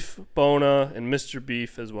Beef, Bona, and Mr.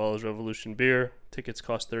 Beef, as well as Revolution Beer. Tickets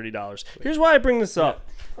cost $30. Here's why I bring this up.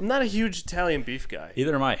 I'm not a huge Italian beef guy.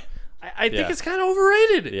 Either am I. I think it's kind of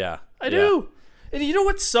overrated. Yeah. I do. And you know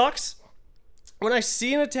what sucks? When I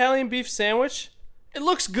see an Italian beef sandwich, it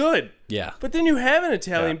looks good. Yeah. But then you have an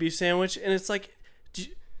Italian beef sandwich, and it's like,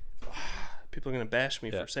 people are going to bash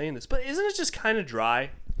me for saying this, but isn't it just kind of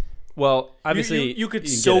dry? Well, obviously, you could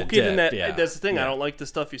can soak get it in that. Yeah. That's the thing. Yeah. I don't like the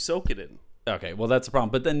stuff you soak it in. Okay, well, that's the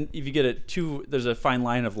problem. But then if you get it there's a fine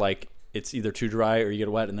line of like it's either too dry or you get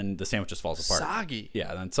it wet, and then the sandwich just falls apart. Soggy.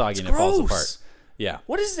 Yeah, then it's soggy It's and it falls gross. apart. Yeah.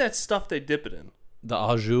 What is that stuff they dip it in? The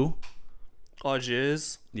au jus. Au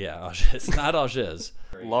jus? Yeah, au jus. It's not au jus.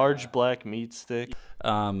 Large black meat stick.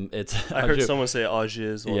 It's. I heard someone say au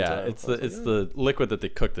jus one time. It's the liquid that they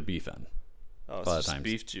cook the beef in. Oh, it's just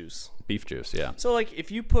beef juice. Beef juice, yeah. So, like, if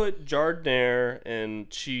you put giardiniera and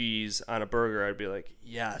cheese on a burger, I'd be like,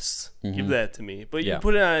 yes, give that to me. But you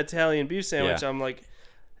put it on an Italian beef sandwich, I'm like,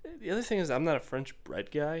 the other thing is I'm not a French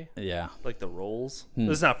bread guy. Yeah. Like the rolls.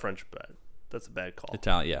 It's not French bread. That's a bad call.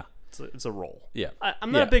 Italian, yeah. It's a roll. Yeah.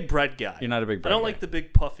 I'm not a big bread guy. You're not a big bread I don't guy. like the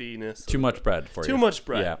big puffiness. Too much bread for you. Too much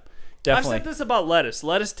bread. Yeah. Definitely. I've said this about lettuce.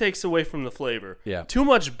 Lettuce takes away from the flavor. Yeah. Too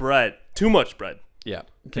much bread. Yeah.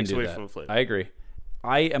 Takes away from the flavor. I agree.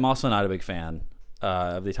 I am also not a big fan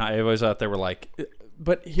of the Italian. I always thought they were like,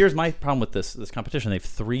 but here's my problem with this competition. They have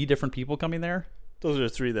 3 different people coming there. Those are the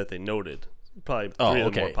 3 that they noted. Probably 3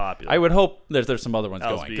 of the more popular. I would hope that there's some other ones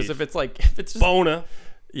Al's going because Beef. if it's just Bona.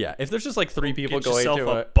 Yeah, if there's just like 3 people Get going yourself to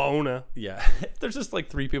a it, Bona. Yeah, if there's just like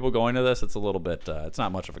 3 people going to this, it's a little bit. It's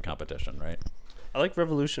not much of a competition, right? I like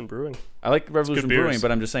Revolution Brewing. I like Revolution beers. Brewing,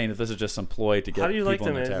 but I'm just saying if this is just some ploy to get How do you like people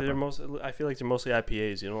them? in the tap They're room. I feel like they're mostly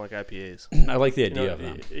IPAs. You don't like IPAs. I like the idea of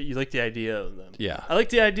them. You like the idea of them. Yeah. I like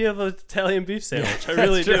the idea of an Italian beef sandwich. I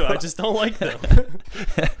really That's do. true. I just don't like them.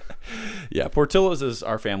 Yeah, Portillo's is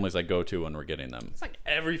our family's like go-to when we're getting them. It's like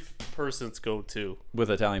every person's go-to.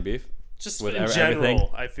 With Italian beef? Just with in everything?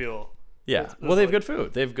 general, I feel. Yeah. That's well, they have like- good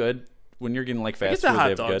food. They have good. When you're getting like I fast get the food, hot they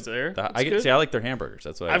have dogs good. there. That's I good. I like their hamburgers.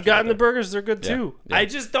 That's what I've gotten the burgers. They're good Yeah, too. yeah. I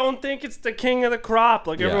just don't think it's the king of the crop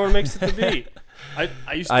like Yeah. everyone makes it to be. I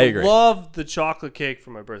used to agree. love the chocolate cake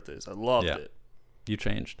for my birthdays. I loved it. You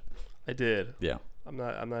changed. I did. Yeah. I'm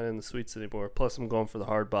not in the sweets anymore. Plus, I'm going for the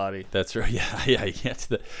hard body. That's right. Yeah, yeah.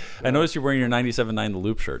 I noticed you're wearing your 97.9 The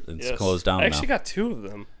Loop shirt. It's Yes. closed down I actually now. got 2 of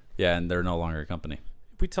them. Yeah, and they're no longer a company.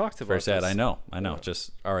 We talked about Very sad. this. I know. Yeah.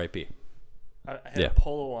 Just R.I.P. I had a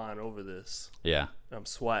polo on over this. Yeah. I'm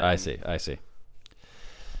sweating. I see.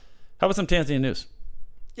 How about some Tanzania news?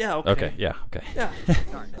 Yeah, okay. Okay, yeah, okay. Yeah.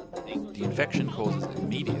 The infection causes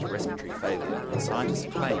immediate respiratory failure, and scientists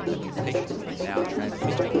claim the mutation is now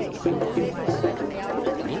transmitting. You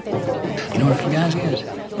know what Fugazi is?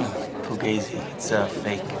 Fugazi, it's a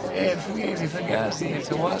fake. Yeah, Fugazi, Fugazi.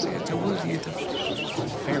 It's a wazi, it's a woozy, it's a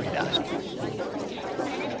fairy dust.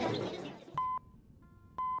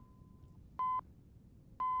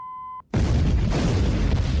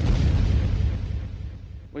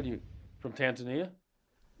 What are you, from Tanzania?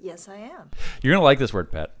 Yes, I am. You're going to like this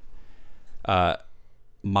word, Pat.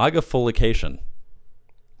 Magafulication.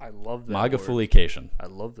 I love that Magafulication. I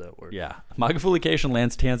love that word. Yeah. Magafulication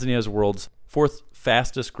lands Tanzania's world's 4th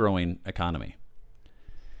fastest growing economy.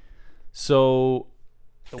 So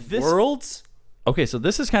world's? Okay, so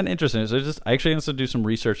this is kind of interesting. So I actually have to do some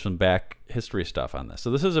research, some back history stuff on this. So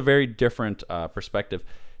this is a very different perspective.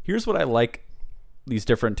 Here's what I like these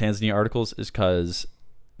different Tanzania articles is because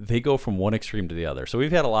they go from one extreme to the other. So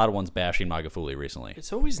we've had a lot of ones bashing Magufuli recently.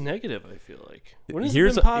 It's always negative, I feel like. When has it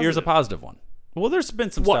Here's been positive? here's a positive one. Well, there's been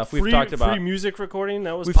some What, stuff we've free- talked about. free music recording?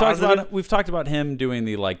 That was we've positive? We've talked about him doing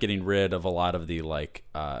the getting rid of a lot of the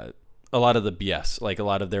a lot of the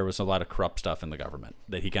BS. There was a lot of corrupt stuff in the government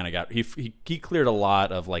that he kind of got. He cleared a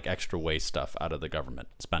lot of extra waste stuff out of the government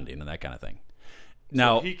spending and that kind of thing.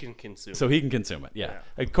 Now so he can consume. So he can consume it. Yeah.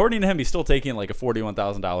 According to him, he's still taking a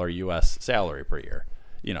 $41,000 U.S. salary per year.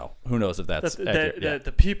 You know, who knows if that's accurate. That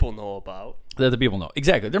the people know about. That the people know.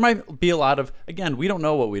 Exactly. There might be a lot of, again, we don't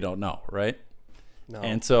know what we don't know, right? No.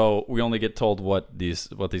 And so we only get told what these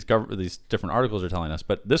different articles are telling us.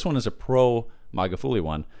 But this one is a pro Magufuli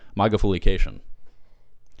one, Magafulication.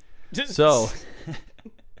 So,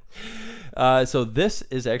 so this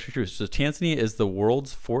is actually true. So Tanzania is the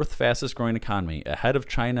world's 4th fastest growing economy, ahead of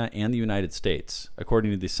China and the United States,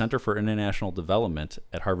 according to the Center for International Development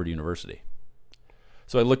at Harvard University.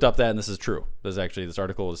 So I looked up that, and this is true. This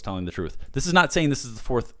article is telling the truth. This is not saying this is the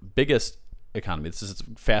fourth biggest economy. This is its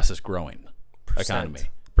fastest growing economy,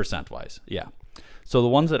 percent-wise. Yeah. So the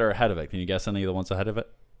ones that are ahead of it, can you guess any of the ones ahead of it?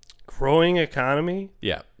 Growing economy?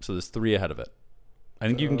 Yeah. So there's 3 ahead of it. I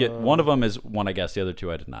think you can get one of them is one I guessed. The other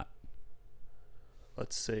 2 I did not.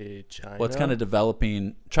 Let's say China. Well, it's kind of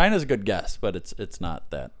developing. China's a good guess, but it's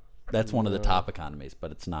not that. That's one of the top economies,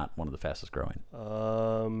 but it's not one of the fastest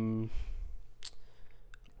growing.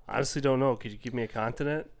 Honestly, don't know. Could you give me a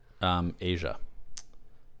continent? Asia.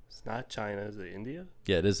 It's not China. Is it India?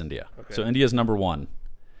 Yeah, it is India. Okay. So India's number 1.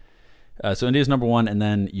 And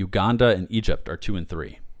then Uganda and Egypt are 2 and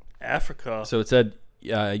 3. Africa. So it said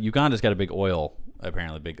Uganda's got a big oil,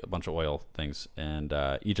 apparently a bunch of oil things, and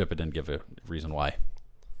Egypt, it didn't give a reason why.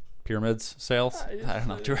 Pyramids, sales? I don't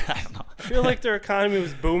know. I feel like their economy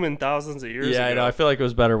was booming thousands of years ago. Yeah, I know. I feel like it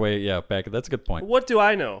was better back. That's a good point. What do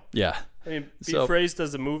I know? Yeah. I mean, Beat Phrase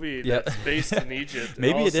does a movie that's based in Egypt.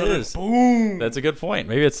 Maybe it is. Boom. That's a good point.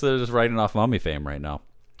 Maybe it's just writing off Mummy fame right now.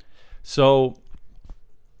 So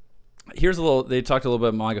here's a little. They talked a little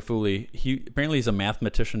bit about Magufuli. He's a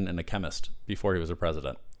mathematician and a chemist before he was a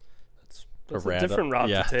president. That's a different route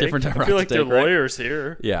to take. Different route I feel like to they're take, right? lawyers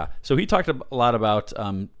here. Yeah. So he talked a lot about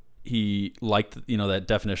he liked that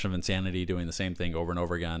definition of insanity, doing the same thing over and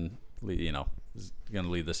over again. Is going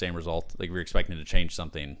to lead the same result. Like, if you're expecting to change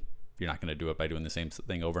something, you're not going to do it by doing the same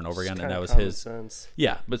thing over and over again. And that was his sense.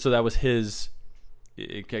 Yeah, but so that was his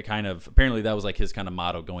kind of, apparently that was like his kind of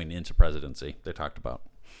motto going into presidency. They talked about.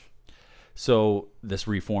 So this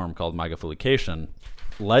reform called Magafulication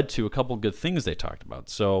led to a couple good things they talked about.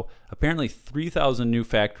 So apparently 3,000 new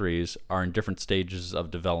factories are in different stages of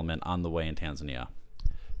development on the way in Tanzania.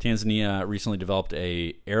 Tanzania recently developed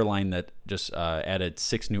a airline that just added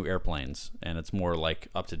 6 new airplanes, and it's more like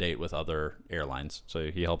up to date with other airlines. So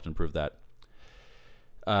he helped improve that.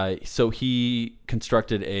 So he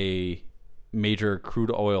constructed a major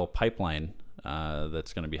crude oil pipeline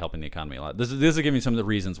that's going to be helping the economy a lot. This is giving some of the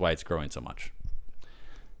reasons why it's growing so much.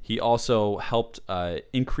 He also helped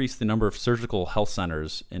increase the number of surgical health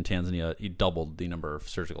centers in Tanzania. He doubled the number of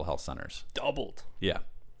surgical health centers. Doubled? Yeah.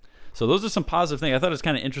 So those are some positive things. I thought it was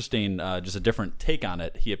kind of interesting, just a different take on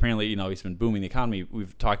it. He apparently, he's been booming the economy.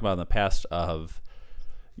 We've talked about in the past of,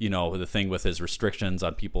 the thing with his restrictions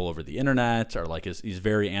on people over the internet, or like he's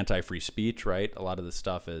very anti-free speech, right? A lot of this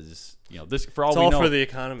stuff is, this for all it's we all know for the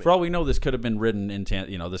economy. For all we know, this could have been written in,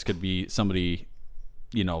 this could be somebody,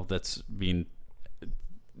 that's being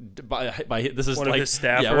by this is one like of his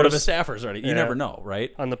staffers. Yeah, one of his staffers, right? You never know,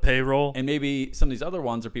 right? On the payroll, and maybe some of these other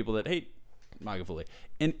ones are people that hate Magufuli.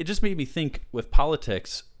 And it just made me think with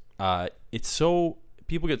politics, it's so,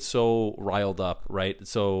 people get so riled up, right?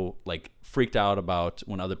 So like freaked out about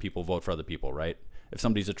when other people vote for other people, right? If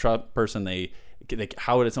somebody's a Trump person, they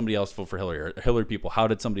how did somebody else vote for Hillary? Or Hillary people, how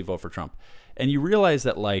did somebody vote for Trump? And you realize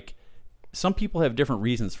that like some people have different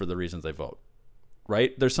reasons for the reasons they vote,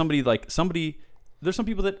 right? There's some people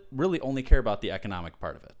that really only care about the economic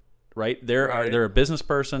part of it, right? They're a business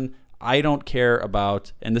person. I don't care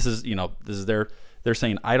about, and this is they're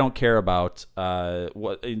saying I don't care about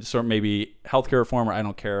what sort of maybe healthcare reform, or I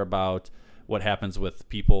don't care about what happens with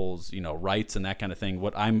people's rights and that kind of thing.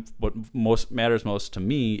 What most matters most to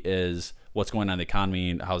me is what's going on in the economy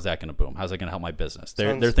and how's that going to boom? How's that going to help my business?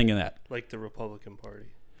 They're thinking that, like the Republican Party.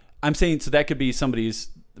 I'm saying, so that could be somebody's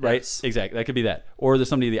right. Yes. Exactly, that could be that, or there's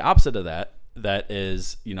somebody the opposite of that. That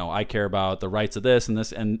is, I care about the rights of this and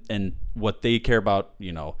this, and what they care about,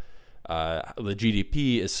 the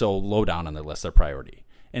GDP is so low down on their list, their priority.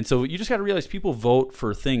 And so you just got to realize people vote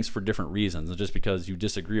for things for different reasons. And just because you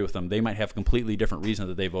disagree with them, they might have completely different reasons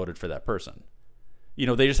that they voted for that person.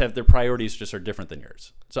 They just have, their priorities just are different than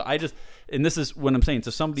yours. So and this is what I'm saying.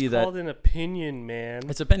 So somebody it's called an opinion, man.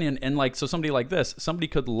 It's opinion. And like, so somebody like this, somebody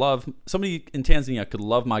in Tanzania could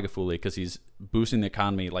love Magufuli because he's boosting the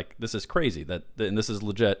economy. Like, this is crazy and this is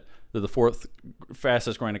legit. They're the 4th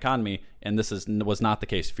fastest growing economy. And this was not the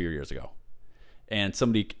case a few years ago. And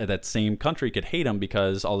somebody at that same country could hate him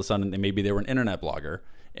because all of a sudden maybe they were an internet blogger,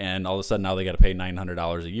 and all of a sudden now they got to pay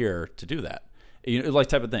 $900 a year to do that. Like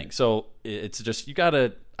type of thing. So it's just, you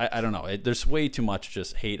gotta, I don't know. There's way too much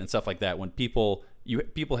just hate and stuff like that when people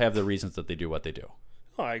have the reasons that they do what they do.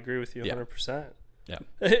 Oh, I agree with you 100%. Yeah.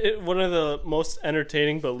 One of the most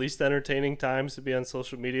entertaining but least entertaining times to be on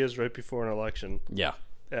social media is right before an election. Yeah.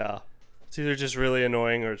 Yeah. It's either just really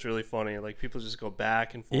annoying or it's really funny. Like, people just go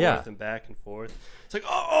back and forth and back and forth. It's like,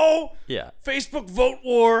 Facebook vote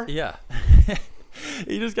war. Yeah.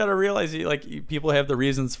 You just got to realize, people have the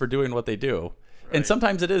reasons for doing what they do. And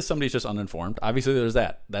sometimes it is somebody's just uninformed. Obviously, there's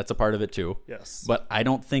that. That's a part of it too. Yes. But I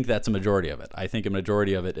don't think that's a majority of it. I think a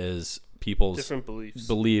majority of it is people's Different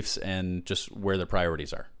beliefs and just where their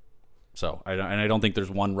priorities are. So I don't think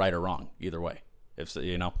there's one right or wrong either way. If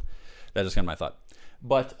that's just kind of my thought.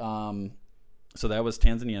 But so that was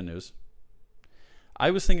Tanzania news.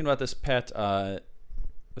 I was thinking about this, Pat. I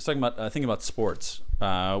was thinking about sports.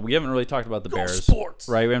 We haven't really talked about the Bears. Sports.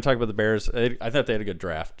 Right? We haven't talked about the Bears. I thought they had a good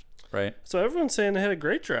draft, right? So everyone's saying they had a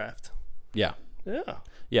great draft. Yeah. Yeah.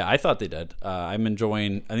 Yeah, I thought they did. I'm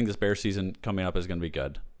enjoying. I think this Bears season coming up is going to be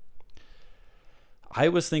good. I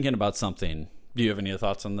was thinking about something. Do you have any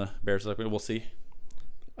thoughts on the Bears? We'll see.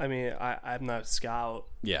 I mean, I'm not a scout.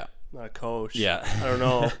 Yeah. Not a coach. Yeah. I don't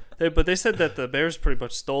know. But they said that the Bears pretty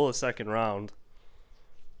much stole the second round.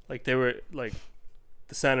 Like they were like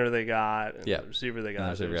the center they got and the receiver they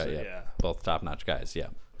got. Yeah. Both top-notch guys. Yeah.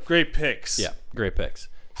 Great picks. Yeah, great picks.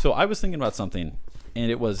 So I was thinking about something,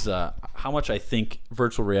 and it was how much I think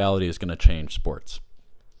virtual reality is going to change sports.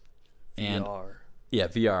 And VR. Yeah,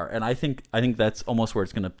 VR. And I think that's almost where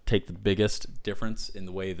it's going to take the biggest difference in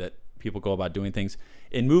the way that people go about doing things.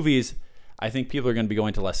 In movies, I think people are going to be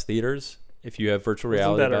going to less theaters if you have virtual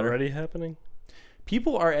reality. Isn't that better. already happening?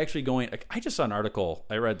 People are actually going. I just saw an article.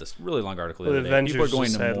 I read this really long article the other day. Avengers People are going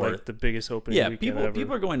just to had, more. like, the biggest opening weekend ever.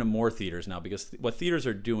 People are going to more theaters now because what theaters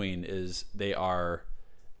are doing is they are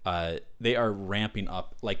ramping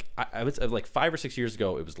up. Like I would say, like 5 or 6 years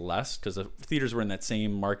ago, it was less because the theaters were in that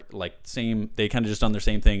same market, They kind of just done their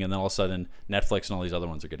same thing, and then all of a sudden, Netflix and all these other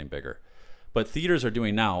ones are getting bigger. But theaters are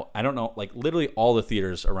doing now. I don't know. Like literally, all the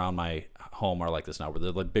theaters around my home are like this now, where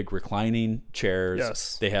they're like big reclining chairs.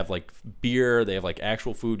 Yes. They have like beer. They have like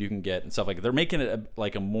actual food you can get and stuff like that. They're making it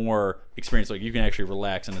like a more experience. Like you can actually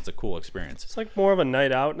relax, and it's a cool experience. It's like more of a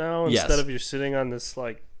night out now Yes. instead of you sitting on this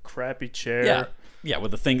like crappy chair. Yeah. Yeah,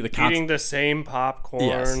 with the thing, eating the same popcorn.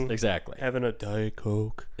 Yes, exactly. Having a Diet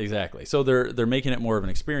Coke. Exactly. So they're making it more of an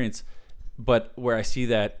experience. But where I see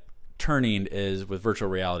that turning is with virtual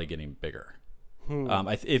reality getting bigger.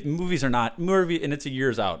 If movies are not and it's a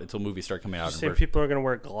years out until movies start coming out. You say people are going to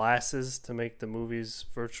wear glasses to make the movies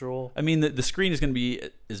virtual? I mean, the screen is going to be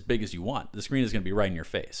as big as you want. The screen is going to be right in your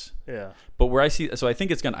face. Yeah. But where I see, so I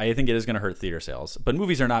think it is going to hurt theater sales. But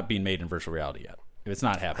movies are not being made in virtual reality yet. It's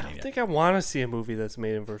not happening yet. I think I want to see a movie that's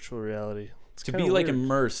made in virtual reality. It's to be like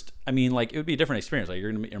immersed. I mean, like it would be a different experience. Like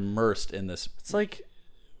you're going to be immersed in this. It's like,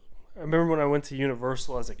 I remember when I went to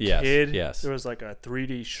Universal as a kid. Yes. There was like a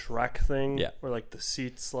 3D Shrek thing. Yeah. Where like the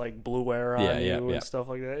seats like blew air on you and stuff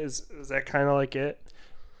like that. Is that kind of like it?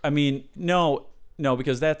 I mean, no,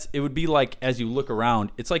 because it would be like as you look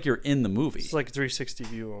around, it's like you're in the movie. It's like a 360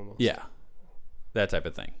 view almost. Yeah. That type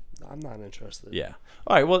of thing. I'm not interested. Yeah.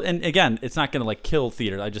 All right. Well, and again, it's not going to like kill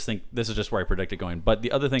theaters. I just think this is just where I predict it going. But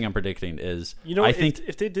the other thing I'm predicting is, I think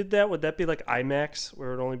if they did that, would that be like IMAX, where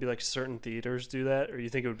it would only be like certain theaters do that, or you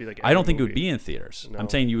think it would be like? I don't think it would be in theaters. No. I'm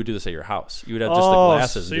saying you would do this at your house. You would have just the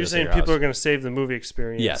glasses. So and you're do this saying at your people house. are going to save the movie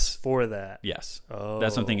experience? For that? Yes. Oh.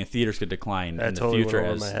 That's something. If theaters could decline That in the totally future,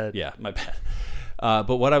 went over my head. Yeah, my bad.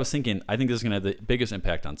 But what I was thinking, I think this is going to have the biggest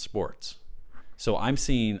impact on sports. So I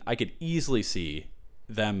could easily see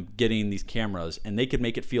them getting these cameras, and they could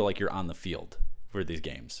make it feel like you're on the field for these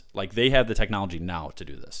games. Like they have the technology now to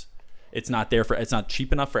do this. It's not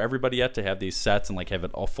cheap enough for everybody yet to have these sets and like have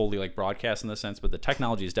it all fully like broadcast in this sense, but the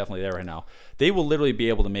technology is definitely there right now. They will literally be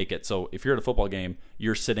able to make it so if you're at a football game,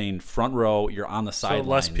 you're sitting front row, you're on the sidelines.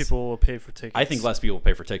 So less people will pay for tickets. I think less people will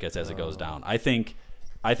pay for tickets as it goes down. I think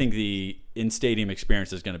the in-stadium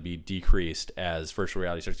experience is going to be decreased as virtual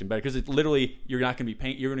reality starts getting better because literally you're not going to be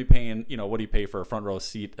paying. You're going to be paying. What do you pay for a front row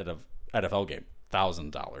seat at a NFL game?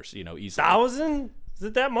 $1,000. Easily. $1,000? Is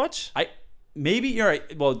it that much? Maybe you're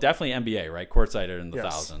right. Well, definitely NBA, right? Courtside are in the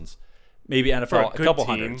thousands. Maybe NFL, a couple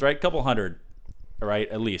hundred, right? A couple hundred, right?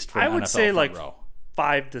 At least. For I would NFL say like row.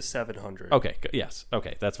 500 to 700. Okay. Yes.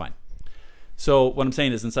 Okay. That's fine. So what I'm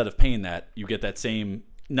saying is, instead of paying that, you get that same.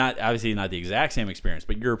 Obviously not the exact same experience,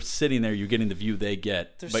 but you're sitting there, you're getting the view they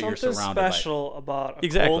get, There's but you're surrounded something by special about a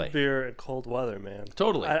cold beer and cold weather, man.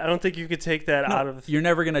 Totally. I don't think you could take that out of. You're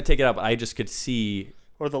never going to take it out, but I just could see.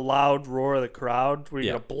 Or the loud roar of the crowd where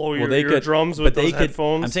you're going to blow your eardrums with those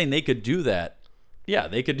headphones. I'm saying they could do that. Yeah,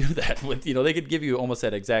 they could do that. With they could give you almost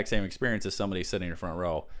that exact same experience as somebody sitting in the front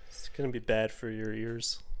row. It's going to be bad for your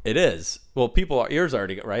ears. It is. Well, ears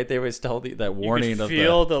already right. They always tell that warning you can of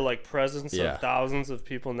feel the like presence of thousands of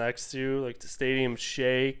people next to you, like the stadium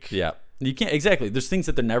shake. Yeah, you can't exactly. There's things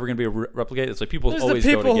that they're never going to be able to replicate. It's like people There's always the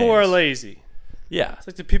people go to who are games. lazy. Yeah. It's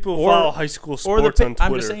like the people who follow high school sports on Twitter.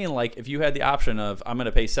 I'm just saying, like, if you had the option of I'm going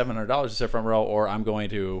to pay $700 to sit front row, or I'm going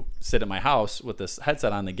to sit at my house with this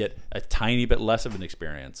headset on to get a tiny bit less of an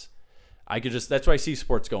experience, I could just. That's where I see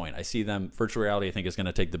sports going. I see them. Virtual reality, I think, is going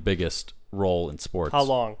to take the biggest role in sports. How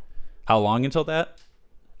long? How long until that?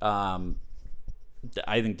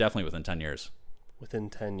 I think definitely within 10 years. Within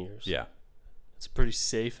 10 years. Yeah. It's a pretty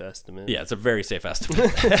safe estimate. Yeah, it's a very safe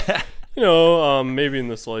estimate. Maybe in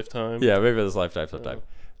this lifetime. Yeah, maybe in this lifetime sometime.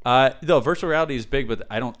 No, virtual reality is big, but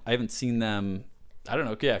I haven't seen them. I don't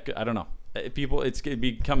know. Yeah, I don't know. It's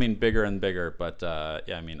becoming bigger and bigger, but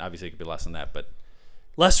yeah, I mean, obviously it could be less than that, but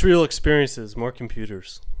less real experiences, more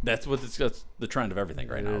computers. That's the trend of everything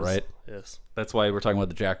right now, right? Yes. That's why we're talking about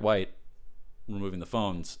the Jack White removing the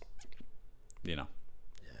phones.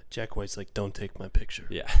 Jack White's like, don't take my picture.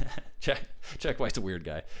 Yeah. Jack White's a weird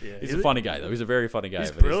guy. Yeah. He's a funny guy, though. He's a very funny guy.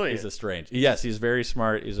 He's but brilliant. He's a strange. Yes, he's very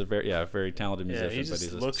smart. He's a very talented musician. He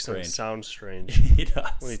just looks strange. and sounds strange. He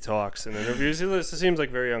does. When he talks in interviews. He seems like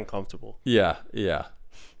very uncomfortable. Yeah.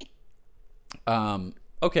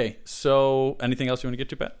 Okay, so anything else you want to get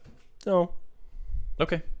to, Pat? No.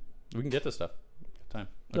 Okay. We can get to stuff. Time.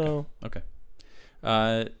 Okay. No. Okay.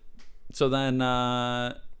 So then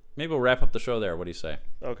maybe we'll wrap up the show there. What do you say?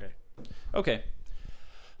 Okay.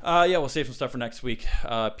 Yeah, we'll save some stuff for next week.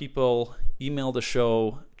 People email the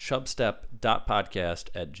show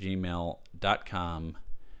chubstep.podcast@gmail.com.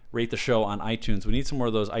 Rate the show on iTunes. We need some more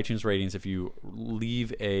of those iTunes ratings. If you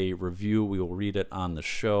leave a review, we will read it on the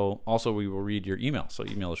show. Also, we will read your email. So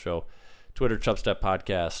email the show. Twitter, Chubstep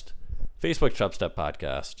Podcast. Facebook, Chubstep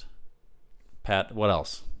Podcast. Pat, what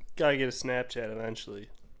else? Gotta get a Snapchat eventually.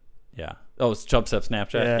 Yeah. Oh, it's Chubstep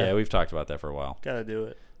Snapchat? Yeah, we've talked about that for a while. Gotta do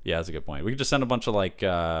it. Yeah, that's a good point. We could just send a bunch of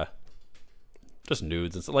just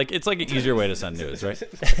nudes and stuff. Like, it's like an easier way to send nudes, right?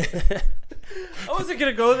 I wasn't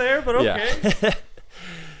gonna go there, but okay. Yeah.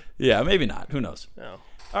 Yeah, maybe not. Who knows? No.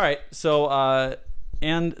 All right. So,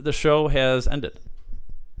 and the show has ended.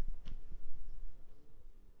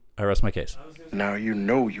 I rest my case. Now you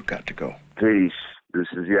know you got to go. Peace. This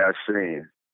is Yasin.